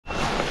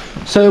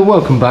So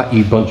welcome back,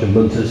 you bunch of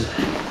munters.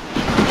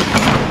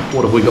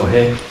 What have we got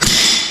here?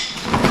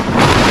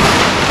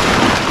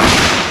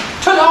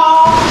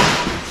 Ta-da!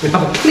 We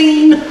have a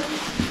clean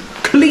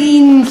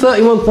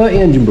 3130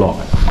 engine block.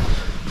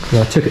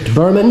 Now, I took it to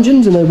Burham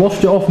Engines and they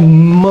washed it off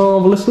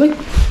marvellously.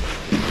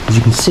 As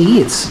you can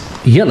see, it's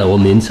yellow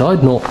on the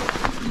inside, not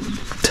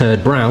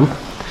turd brown.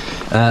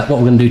 What we're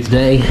going to do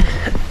today,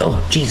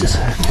 oh Jesus,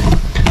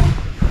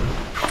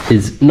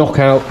 is knock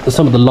out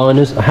some of the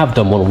liners. I have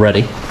done one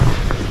already,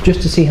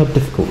 just to see how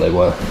difficult they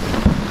were.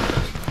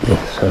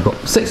 Yeah, so I've got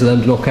 6 of them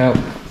to knock out,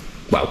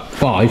 well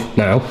 5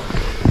 now,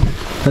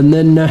 and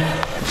then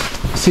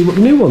see what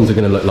the new ones are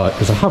going to look like,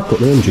 because I have got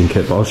the engine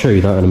kit, but I'll show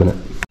you that in a minute.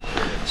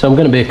 So I'm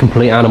going to be a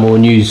complete animal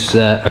and use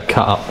a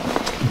cut up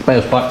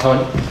bales pipe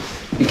kind.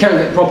 You can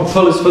get proper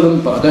pullers for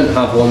them, but I don't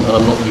have one and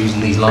I'm not using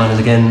these liners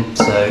again,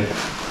 so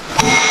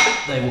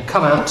they will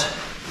come out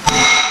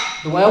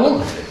the way I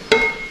want them to,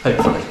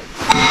 hopefully.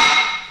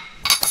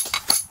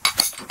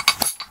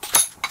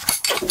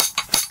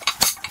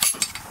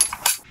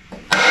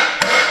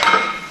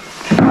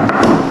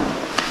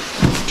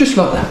 Just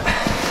like that.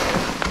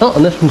 Oh,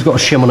 and this one's got a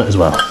shim on it as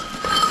well.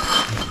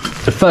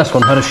 The first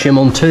one had a shim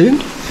on too,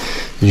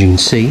 as you can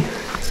see.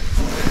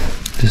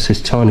 Just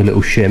this tiny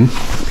little shim.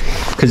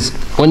 Because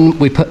when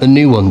we put the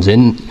new ones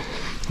in,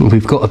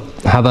 we've got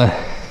to have a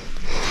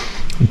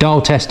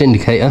dial test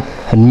indicator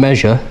and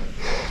measure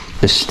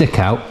the stick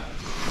out,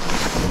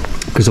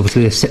 because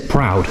obviously they sit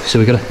proud, so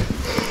it's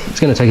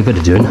going to take a bit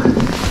of doing.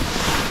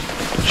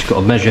 Just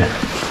got to measure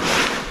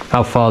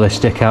how far they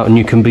stick out, and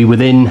you can be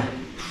within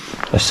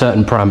a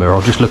certain parameter.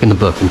 I'll just look in the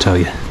book and tell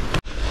you.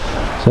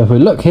 So if we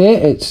look here,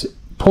 it's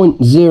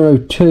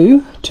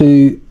 0.02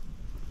 to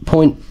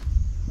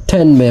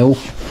 0.10 mil.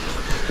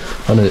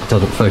 I know it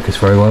doesn't focus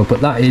very well, but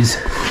that is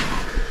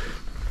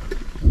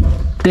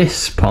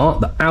this part,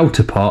 the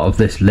outer part of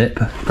this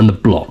lip and the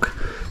block.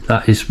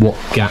 That is what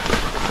gap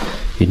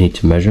you need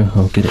to measure.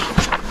 I'll get it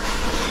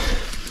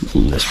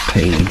on this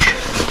page,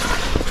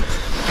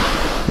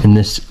 in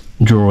this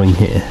drawing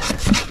here.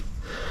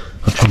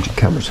 I'll change the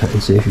camera set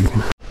and see if you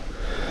can.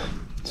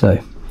 So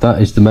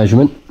that is the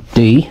measurement,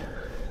 D.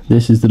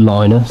 This is the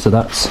liner, so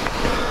that's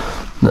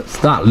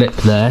that lip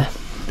there.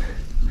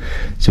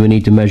 So we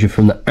need to measure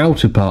from the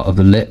outer part of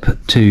the lip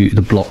to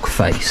the block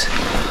face.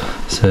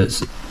 So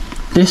it's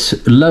this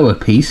lower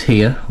piece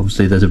here,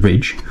 obviously there's a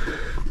ridge,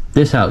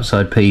 this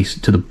outside piece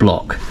to the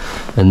block,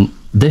 and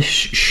this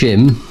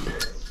shim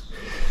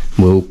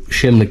will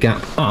shim the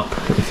gap up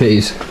if it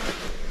is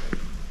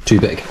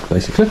too big,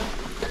 basically.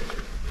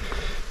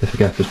 If the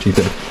gap is too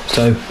big.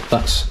 So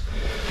that's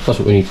what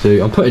we need to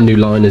do. I'm putting new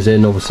liners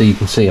in. Obviously you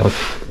can see I've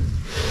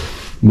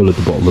mullered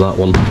the bottom of that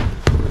one,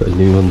 putting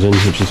new ones in,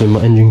 which is in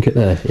my engine kit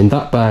there. In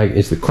that bag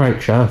is the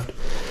crankshaft,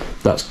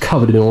 that's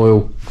covered in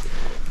oil.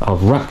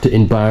 I've wrapped it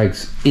in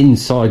bags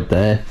inside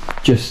there,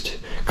 just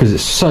because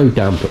it's so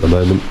damp at the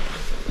moment.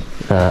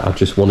 I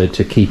just wanted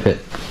to keep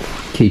it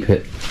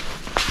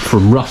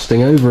from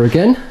rusting over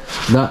again.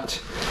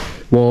 That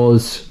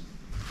was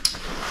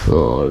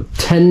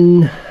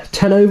 10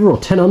 over or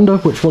 10 under,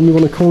 which one you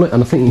want to call it,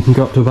 and I think you can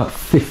go up to about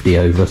 50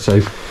 over,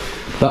 so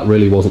that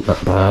really wasn't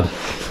that bad.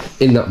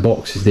 In that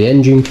box is the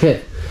engine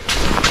kit.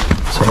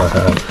 So I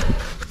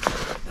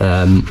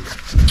have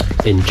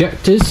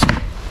injectors.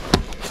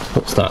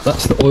 What's that?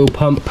 That's the oil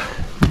pump.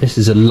 This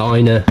is a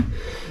liner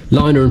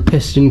and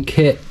piston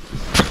kit,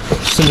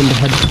 cylinder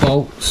head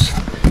bolts,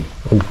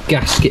 all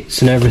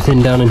gaskets and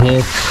everything down in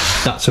here.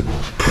 That's a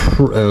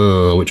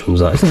which one's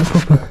that? Is that a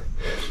proper?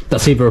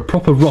 That's either a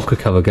proper rocker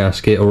cover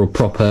gasket or a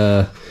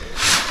proper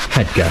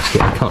head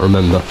gasket. I can't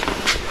remember.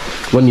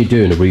 When you're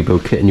doing a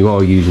rebuild kit and you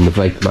are using the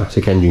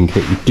Vapormatic engine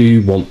kit, you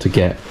do want to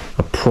get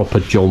a proper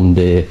John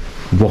Deere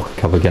rocker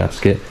cover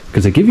gasket,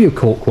 because they give you a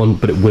cork one,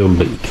 but it will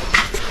leak.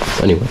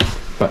 Anyway,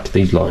 back to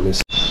these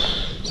liners.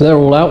 So they're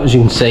all out, as you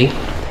can see,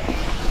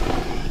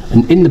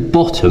 and in the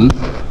bottom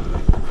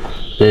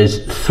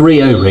there's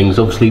 3 O-rings.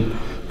 Obviously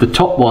the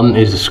top one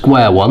is a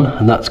square one,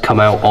 and that's come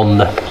out on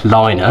the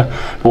liner.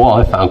 But what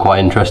I found quite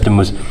interesting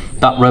was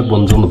that red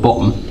one's on the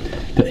bottom,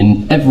 but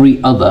in every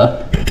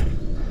other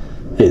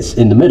it's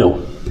in the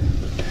middle.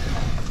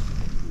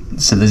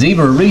 So there's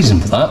either a reason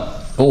for that,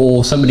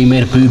 or somebody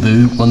made a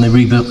boo-boo when they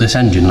rebuilt this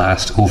engine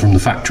last, or from the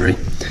factory.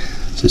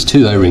 So there's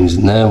 2 O-rings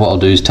in there. What I'll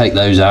do is take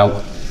those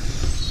out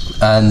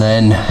and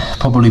then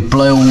probably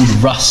blow all the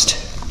rust,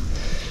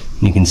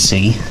 you can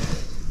see,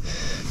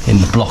 in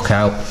the block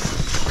out,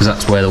 because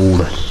that's where all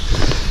the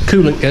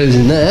coolant goes,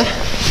 in there.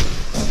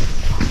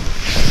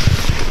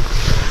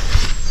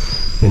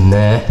 In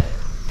there.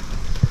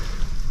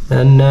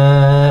 And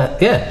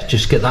yeah,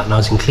 just get that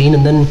nice and clean,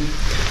 and then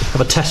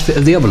have a test fit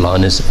of the other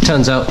liners. It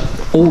turns out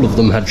all of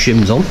them had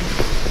shims on,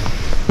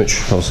 which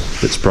I was a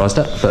bit surprised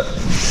at, but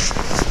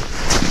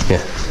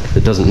yeah,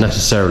 it doesn't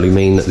necessarily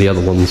mean that the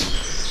other ones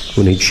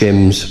will need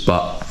shims,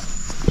 but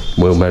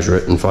we'll measure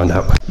it and find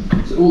out.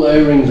 So all the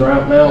O-rings are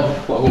out now.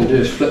 What I'm going to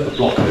do is flip the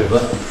block over,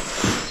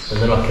 and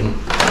then I can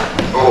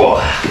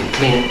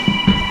clean it.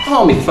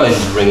 Oh, my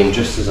phone's ringing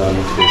just as I need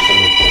to do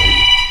something.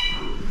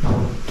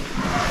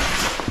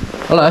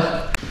 Hello.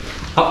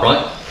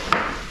 Upright.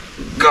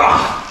 God,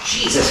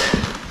 Jesus.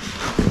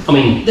 I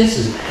mean, this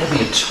isn't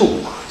heavy at all.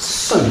 It's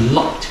so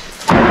light.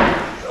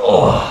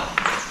 Oh.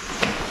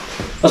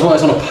 That's why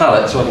it's on a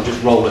pallet, so I can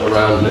just roll it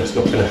around and it's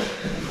not going to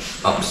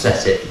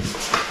upset it.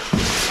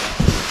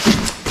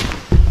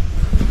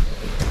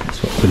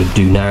 So what I'm going to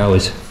do now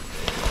is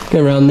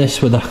go around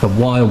this with like a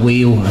wire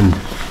wheel and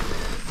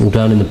all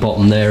down in the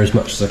bottom there as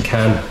much as I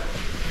can,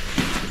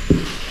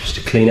 just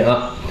to clean it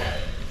up.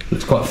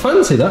 Looks quite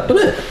fancy, that,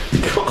 doesn't it?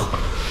 God,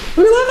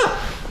 look at that.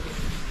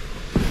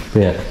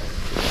 Yeah.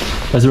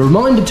 As a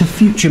reminder to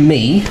future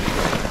me,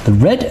 the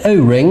red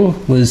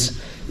O-ring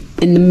was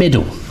in the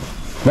middle.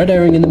 Red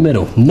O-ring in the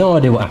middle. No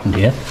idea what happened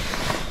here.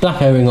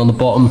 Black O-ring on the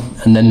bottom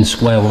and then the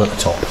square one at the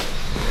top.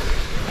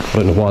 I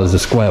don't know why there's a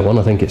square one.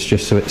 I think it's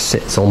just so it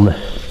sits on the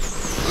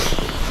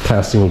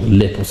casting or the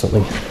lip or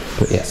something.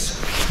 But yes,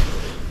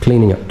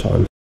 cleaning up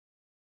time.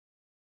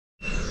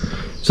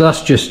 So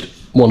that's just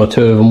one or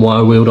two of them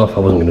wire wheeled off. I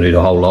wasn't going to do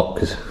the whole lot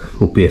because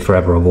we'll be here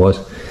forever otherwise.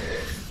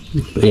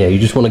 But yeah, you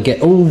just want to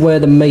get all where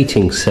the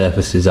mating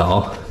surfaces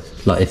are.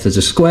 Like if there's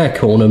a square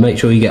corner, make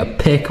sure you get a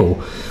pick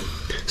or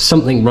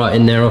something right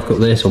in there. I've got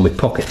this on my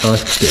pocket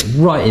knife, get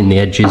right in the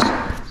edges,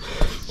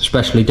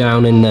 especially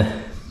down in the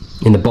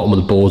bottom of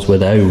the boards where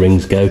the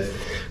O-rings go,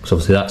 because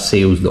obviously that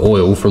seals the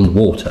oil from the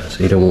water,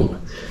 so you don't want,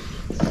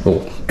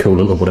 or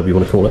coolant or whatever you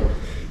want to call it.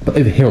 But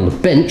over here on the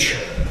bench,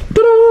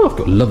 I've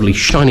got lovely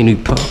shiny new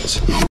parts.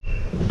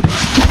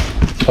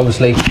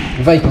 Obviously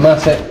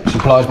Vapormatic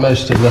supplies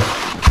most of the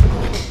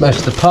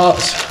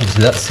parts.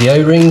 Obviously that's the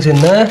O-rings in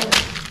there.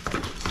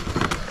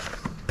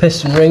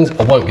 Piston rings,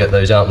 I won't get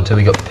those out until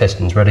we got the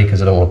pistons ready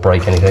because I don't want to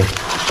break anything.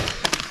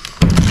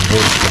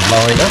 Here's the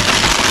liner.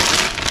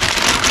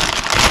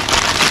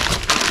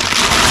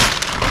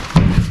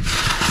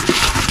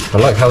 I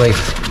like how they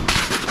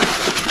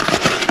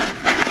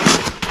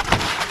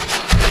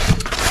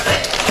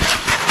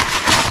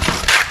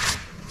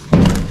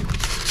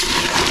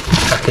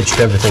packaged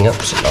everything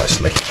up so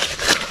nicely.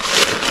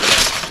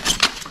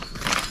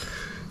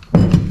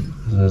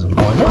 There's a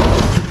liner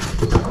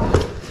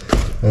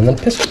and then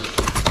piston.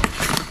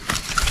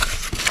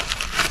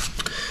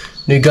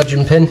 New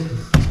gudgeon pin,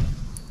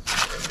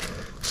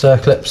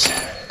 circlips,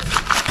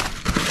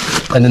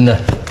 and then the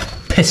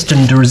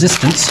piston to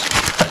resistance.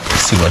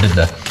 Let's see what I did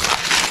there.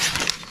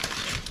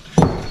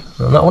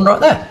 And that one right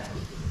there.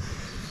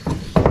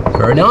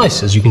 Very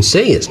nice, as you can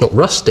see, it's not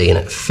rusty and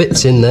it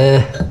fits in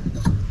there.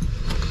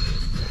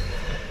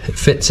 It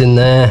fits in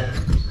there.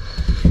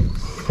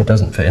 It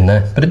doesn't fit in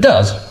there, but it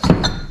does,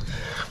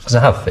 because I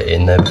have fit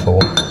in there before.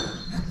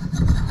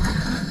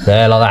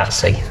 There, like that,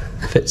 see?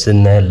 Fits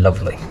in there,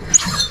 lovely.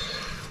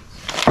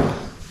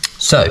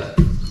 So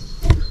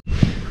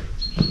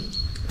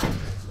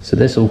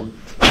this will,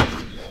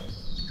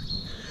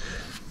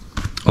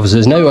 obviously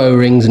there's no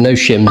O-rings and no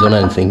shims on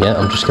anything yet.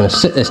 I'm just going to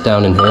sit this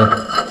down in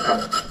here.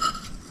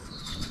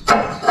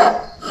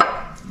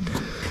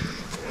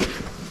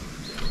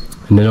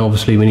 And then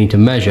obviously we need to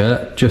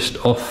measure just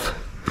off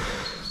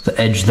the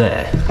edge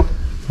there.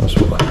 That's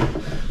what a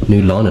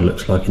new liner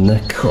looks like in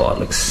there. God, it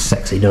looks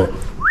sexy, doesn't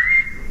it?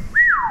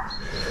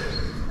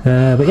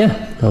 But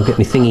yeah, I'll get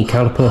my thingy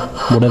caliper,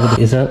 whatever it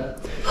is out,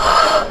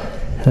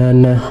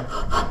 and have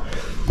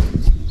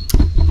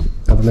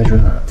a measure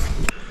of that.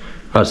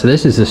 Right, so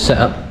this is the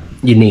setup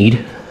you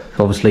need.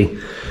 Obviously,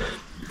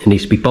 it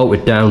needs to be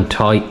bolted down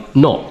tight,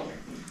 not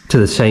to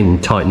the same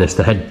tightness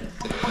the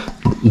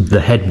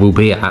head will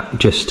be at,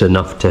 just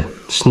enough to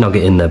snug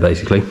it in there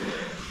basically.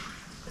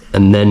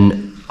 And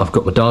then I've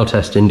got my dial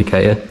test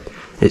indicator.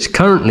 It's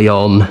currently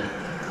on,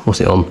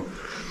 what's it on?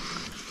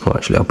 Oh,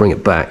 actually, I'll bring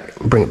it back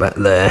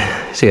there.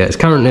 So yeah, it's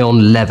currently on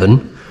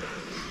 11.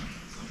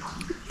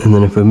 And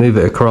then if we move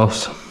it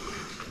across,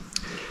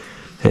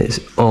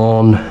 it's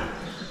on,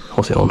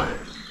 what's it on?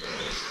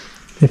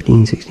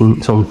 15, 16,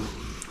 it's on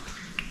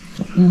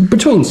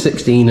between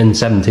 16 and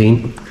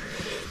 17.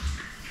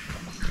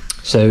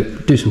 So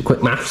do some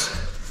quick maths.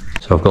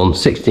 So I've gone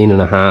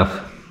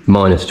 16.5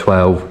 minus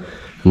 12,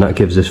 and that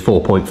gives us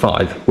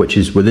 4.5, which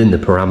is within the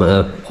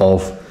parameter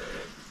of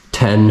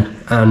 10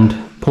 and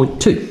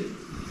 0.2.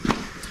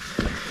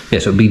 Yeah,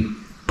 so it'd be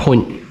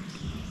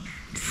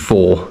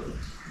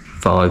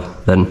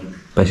 0.45 then,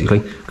 basically,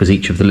 because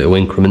each of the little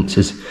increments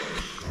is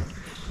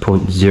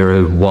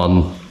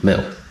 0.01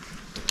 mil.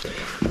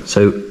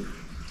 So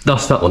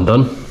that's that one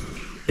done.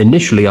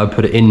 Initially I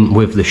put it in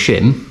with the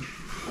shim,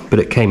 but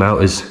it came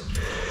out as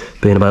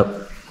being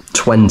about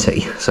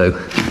 20, so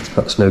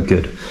that's no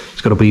good.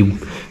 It's got to be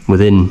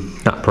within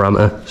that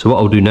parameter. So what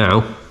I'll do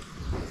now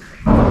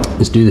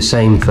is do the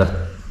same for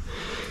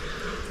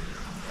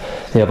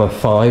the other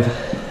 5,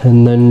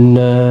 and then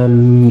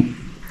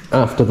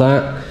after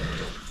that,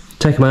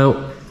 take them out,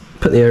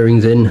 put the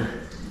O-rings in,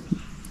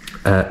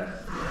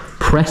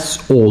 press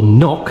or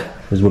knock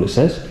is what it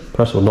says.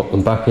 Press or knock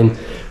them back in,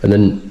 and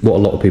then what a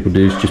lot of people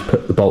do is just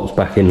put the bolts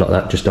back in like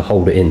that, just to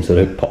hold it in so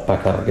they don't pop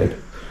back out again.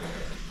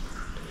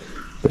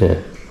 But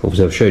yeah,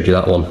 obviously I've showed you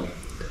that one.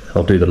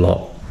 I'll do the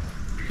lot.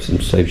 So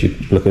it saves you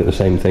looking at the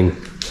same thing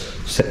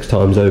 6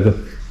 times over.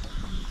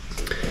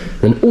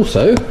 Then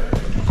also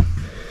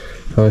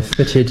I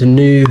fitted a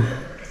new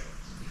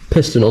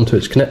piston onto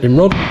its connecting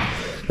rod.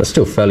 That's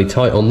still fairly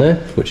tight on there,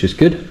 which is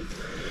good.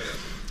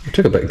 It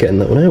took a bit getting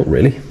that one out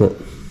really, but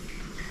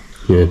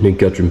yeah, new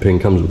gudgeon pin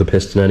comes with a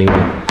piston anyway,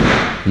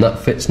 and that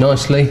fits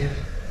nicely.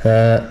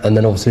 And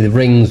then obviously the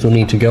rings will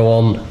need to go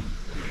on.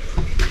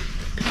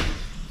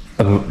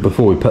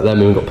 Before we put them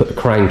in, we've got to put the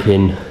crank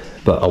in,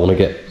 but I want to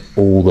get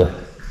all the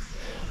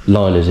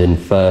liners in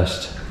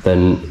first,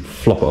 then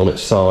flop it on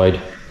its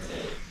side,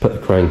 put the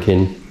crank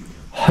in.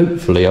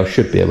 Hopefully I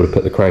should be able to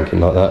put the crank in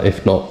like that.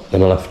 If not,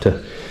 then I'll have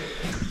to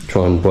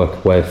try and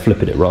work a way of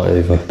flipping it right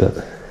over,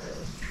 but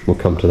we'll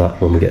come to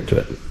that when we get to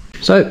it.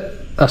 So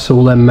that's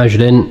all them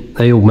measured in.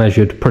 They all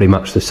measured pretty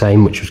much the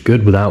same, which was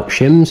good, without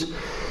shims.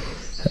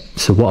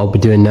 So what I'll be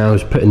doing now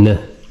is putting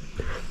the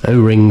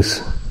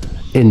O-rings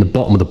in the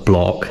bottom of the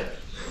block.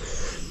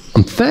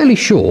 I'm fairly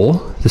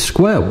sure the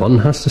square one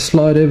has to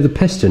slide over the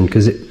piston,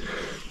 because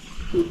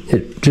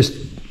it just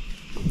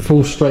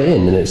falls straight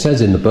in, and it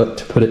says in the book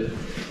to put it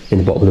in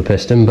the bottom of the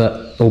piston,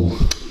 or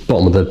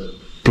bottom of the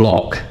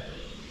block,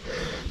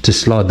 to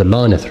slide the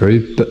liner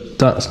through, but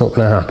that's not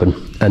going to happen.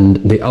 And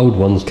the old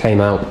ones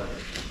came out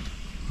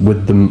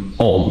with them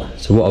on,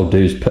 so what I'll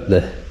do is put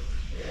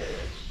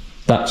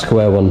that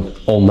square one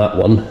on that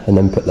one, and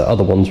then put the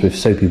other ones with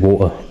soapy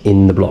water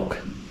in the block.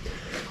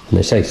 And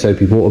they say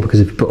soapy water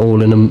because if you put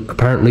oil in them,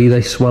 apparently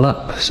they swell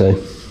up. So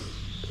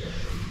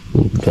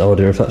no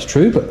idea if that's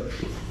true, but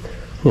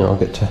you know, I'll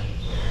get to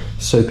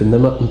soaping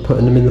them up and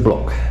putting them in the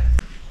block.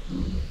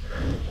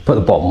 Put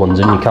the bottom ones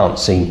in. You can't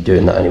see me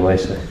doing that anyway,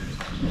 so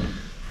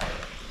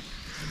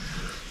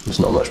there's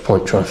not much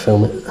point trying to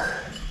film it.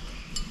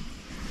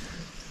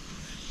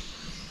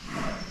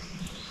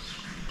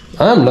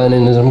 I am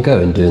learning as I'm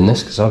going doing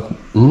this, because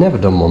I've never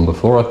done one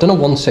before. I've done a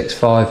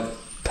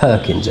 165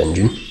 Perkins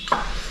engine.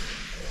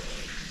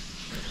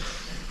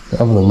 But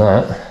other than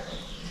that,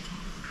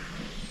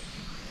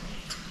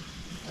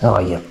 oh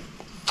yeah.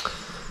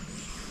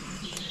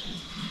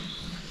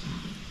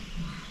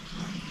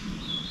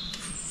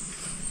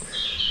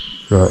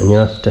 Right, and you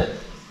have to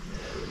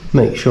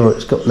make sure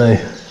it's got no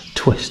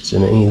twists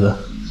in it either.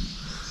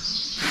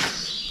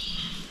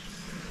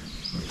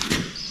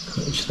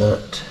 Which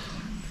that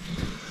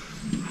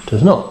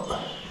does not.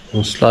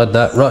 And slide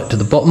that right to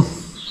the bottom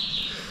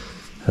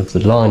of the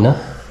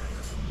liner.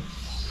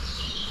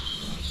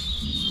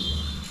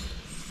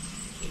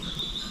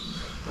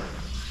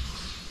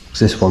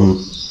 This one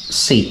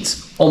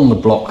seats on the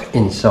block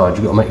inside.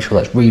 You've got to make sure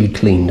that's really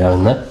clean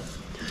down there.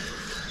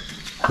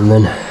 And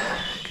then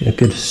get a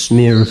good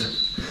smear of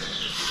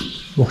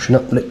washing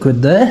up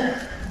liquid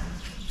there.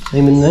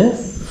 Same in there.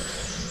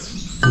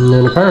 And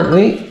then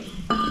apparently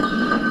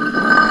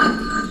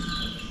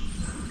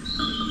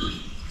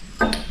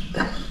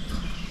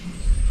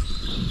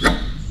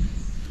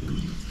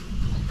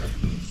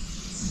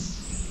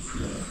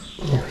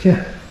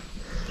yeah,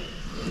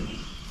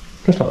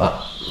 just like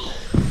that,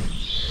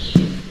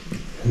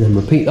 and then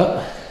repeat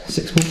that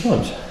 6 more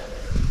times.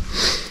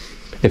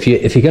 If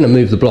you're going to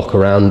move the block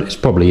around, it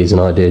probably is an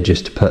idea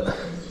just to put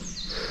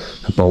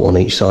a bolt on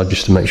each side,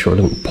 just to make sure it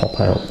doesn't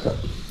pop out. But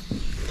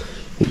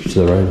each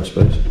to their own, I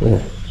suppose.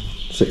 Yeah,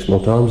 6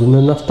 more times and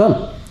then that's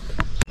done.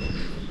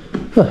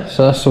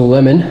 So that's all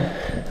them in.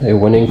 They all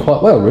went in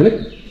quite well,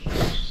 really.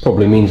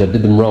 Probably means I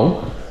did them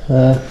wrong.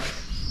 But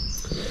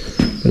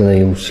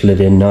they all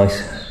slid in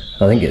nice.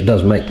 I think it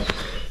does make a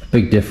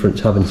big difference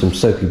having some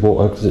soapy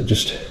water, because it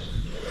just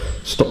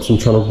stops them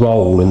trying to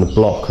roll in the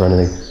block or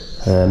anything.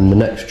 The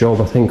next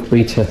job I think will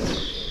be to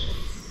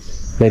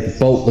maybe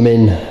bolt them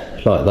in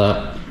like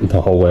that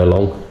the whole way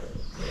along,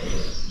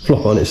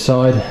 flop on its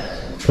side,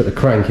 put the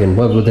crank in.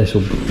 Whether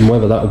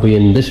that will be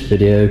in this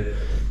video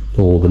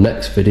or the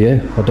next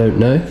video, I don't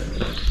know.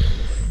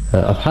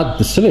 I've had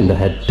the cylinder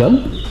head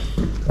done.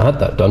 I had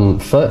that done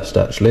first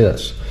actually.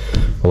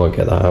 I won't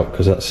get that out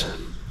because it's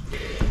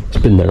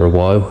been there a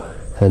while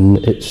and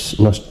it's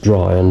nice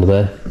dry under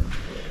there.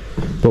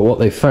 But what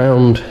they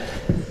found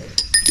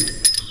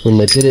when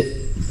they did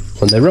it,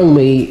 when they rung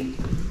me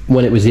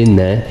when it was in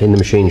there in the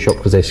machine shop,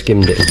 because they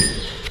skimmed it and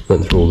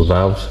went through all the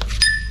valves,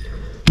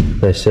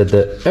 they said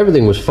that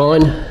everything was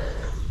fine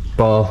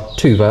bar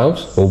 2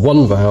 valves, or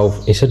 1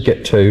 valve. He said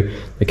get 2.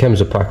 There came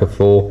as a pack of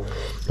 4.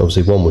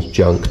 Obviously 1 was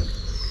junk,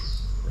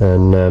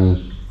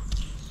 and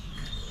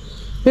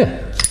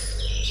yeah,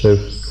 so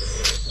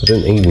I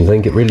don't even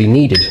think it really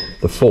needed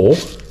the 4,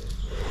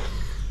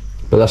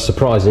 but that's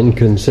surprising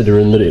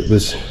considering that it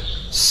was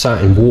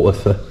sat in water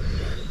for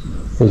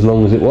as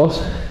long as it was,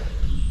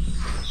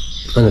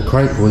 and the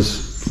crank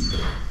was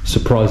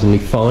surprisingly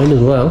fine as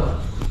well.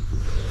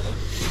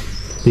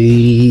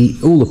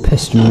 All the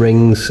piston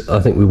rings,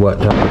 I think we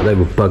worked out that they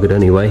were buggered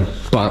anyway,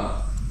 but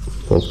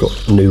I've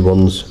got new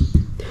ones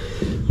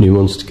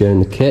to go in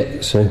the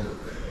kit, so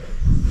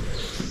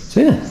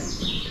yeah,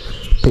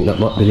 I think that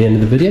might be the end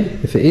of the video.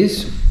 If it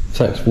is,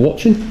 thanks for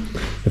watching.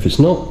 If it's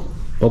not,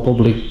 I'll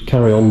probably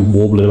carry on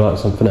warbling about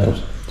something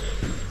else.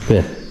 But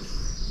yeah,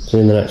 see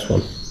you in the next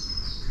one.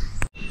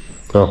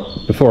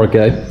 Oh, before I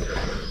go,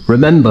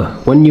 remember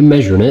when you're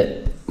measuring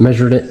it,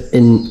 measure it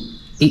in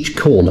each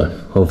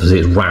corner. Obviously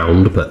it's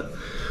round, but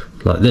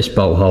like this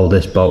bolt hole,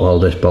 this bolt hole,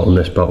 this bolt and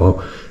this bolt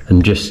hole,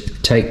 and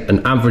just take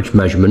an average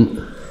measurement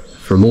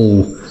from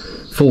all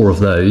 4 of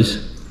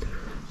those,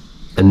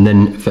 and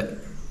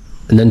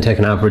then take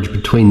an average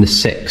between the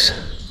 6.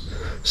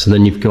 So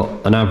then you've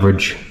got an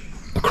average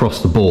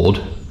across the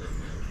board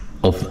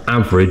of the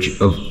average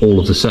of all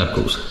of the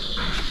circles.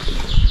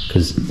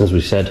 Because as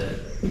we said,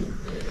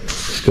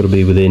 it's got to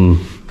be within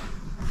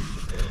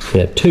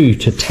 2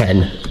 to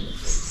 10,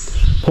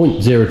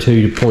 0.02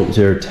 to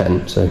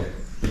 0.010. So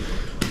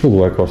all the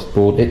way across the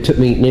board. It took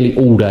me nearly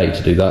all day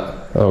to do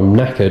that. I'm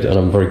knackered and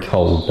I'm very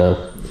cold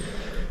now,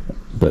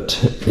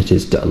 but it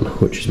is done,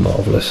 which is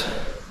marvellous.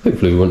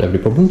 Hopefully we won't have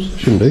any problems.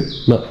 Shouldn't do,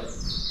 but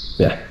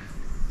yeah.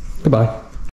 Goodbye.